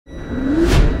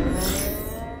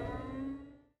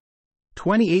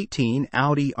2018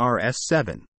 Audi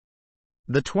RS7.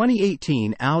 The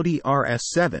 2018 Audi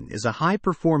RS7 is a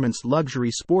high-performance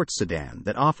luxury sports sedan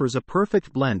that offers a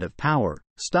perfect blend of power,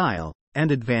 style,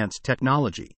 and advanced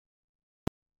technology.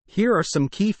 Here are some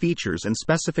key features and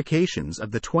specifications of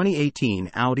the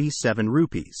 2018 Audi 7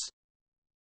 Rupees.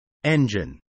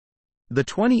 Engine. The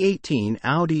 2018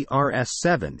 Audi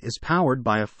RS7 is powered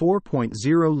by a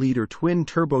 4.0-liter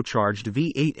twin-turbocharged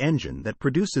V8 engine that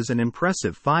produces an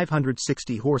impressive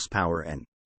 560 horsepower and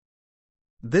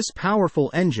this powerful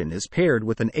engine is paired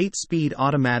with an 8-speed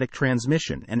automatic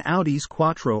transmission and Audi's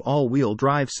Quattro all-wheel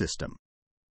drive system.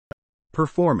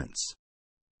 Performance.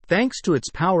 Thanks to its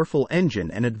powerful engine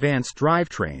and advanced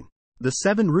drivetrain, the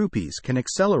 7 Rupees can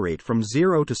accelerate from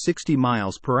 0 to 60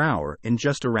 miles per hour in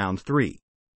just around 3.6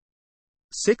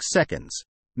 seconds,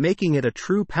 making it a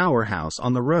true powerhouse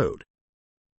on the road.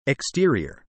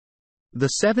 Exterior. The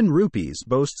 7 Rupees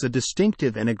boasts a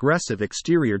distinctive and aggressive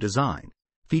exterior design,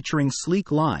 featuring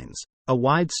sleek lines, a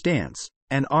wide stance,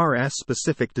 and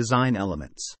RS-specific design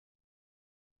elements.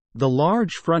 The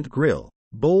large front grille,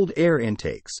 bold air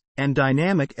intakes, and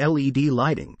dynamic LED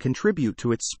lighting contribute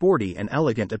to its sporty and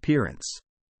elegant appearance.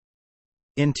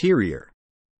 Interior.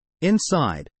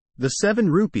 Inside, the 7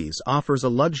 Rupees offers a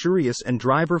luxurious and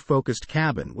driver-focused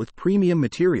cabin with premium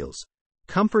materials,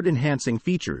 comfort-enhancing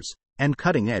features, and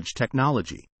cutting-edge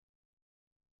technology.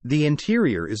 The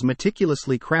interior is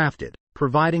meticulously crafted,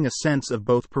 providing a sense of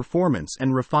both performance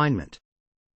and refinement.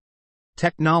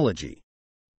 Technology.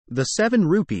 The 7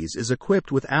 Rupees is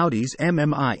equipped with Audi's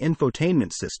MMI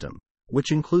infotainment system,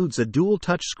 which includes a dual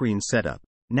touchscreen setup,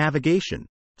 navigation,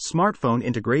 smartphone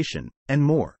integration, and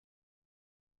more.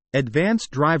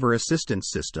 Advanced driver assistance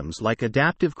systems like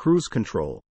adaptive cruise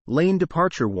control, lane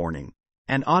departure warning,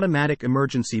 and automatic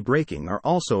emergency braking are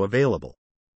also available.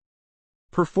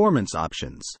 Performance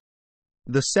options.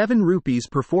 The 7 Rupees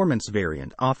performance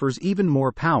variant offers even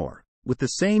more power, with the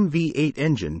same V8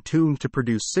 engine tuned to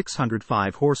produce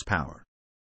 605 horsepower.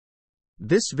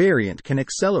 This variant can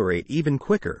accelerate even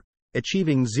quicker,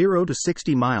 achieving 0 to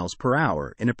 60 miles per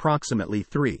hour in approximately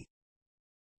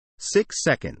 3.6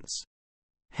 seconds.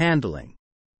 Handling.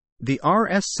 The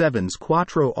RS7's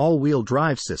Quattro all-wheel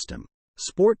drive system,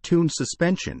 sport-tuned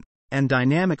suspension, and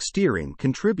dynamic steering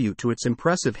contribute to its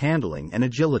impressive handling and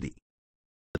agility.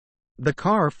 The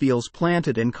car feels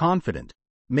planted and confident,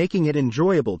 making it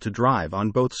enjoyable to drive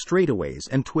on both straightaways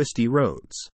and twisty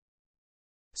roads.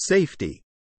 Safety.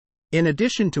 In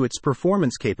addition to its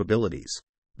performance capabilities,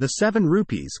 the 7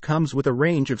 Rupees comes with a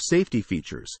range of safety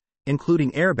features,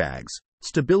 including airbags,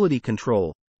 stability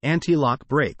control, anti-lock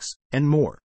brakes, and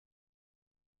more.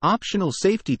 Optional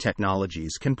safety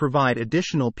technologies can provide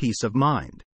additional peace of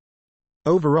mind.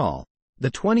 Overall,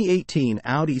 the 2018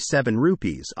 Audi 7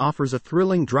 Rupees offers a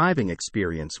thrilling driving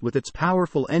experience with its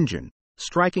powerful engine,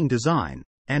 striking design,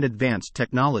 and advanced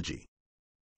technology.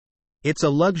 It's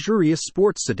a luxurious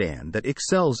sports sedan that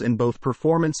excels in both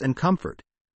performance and comfort,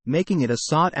 making it a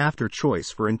sought-after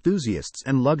choice for enthusiasts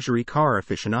and luxury car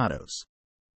aficionados.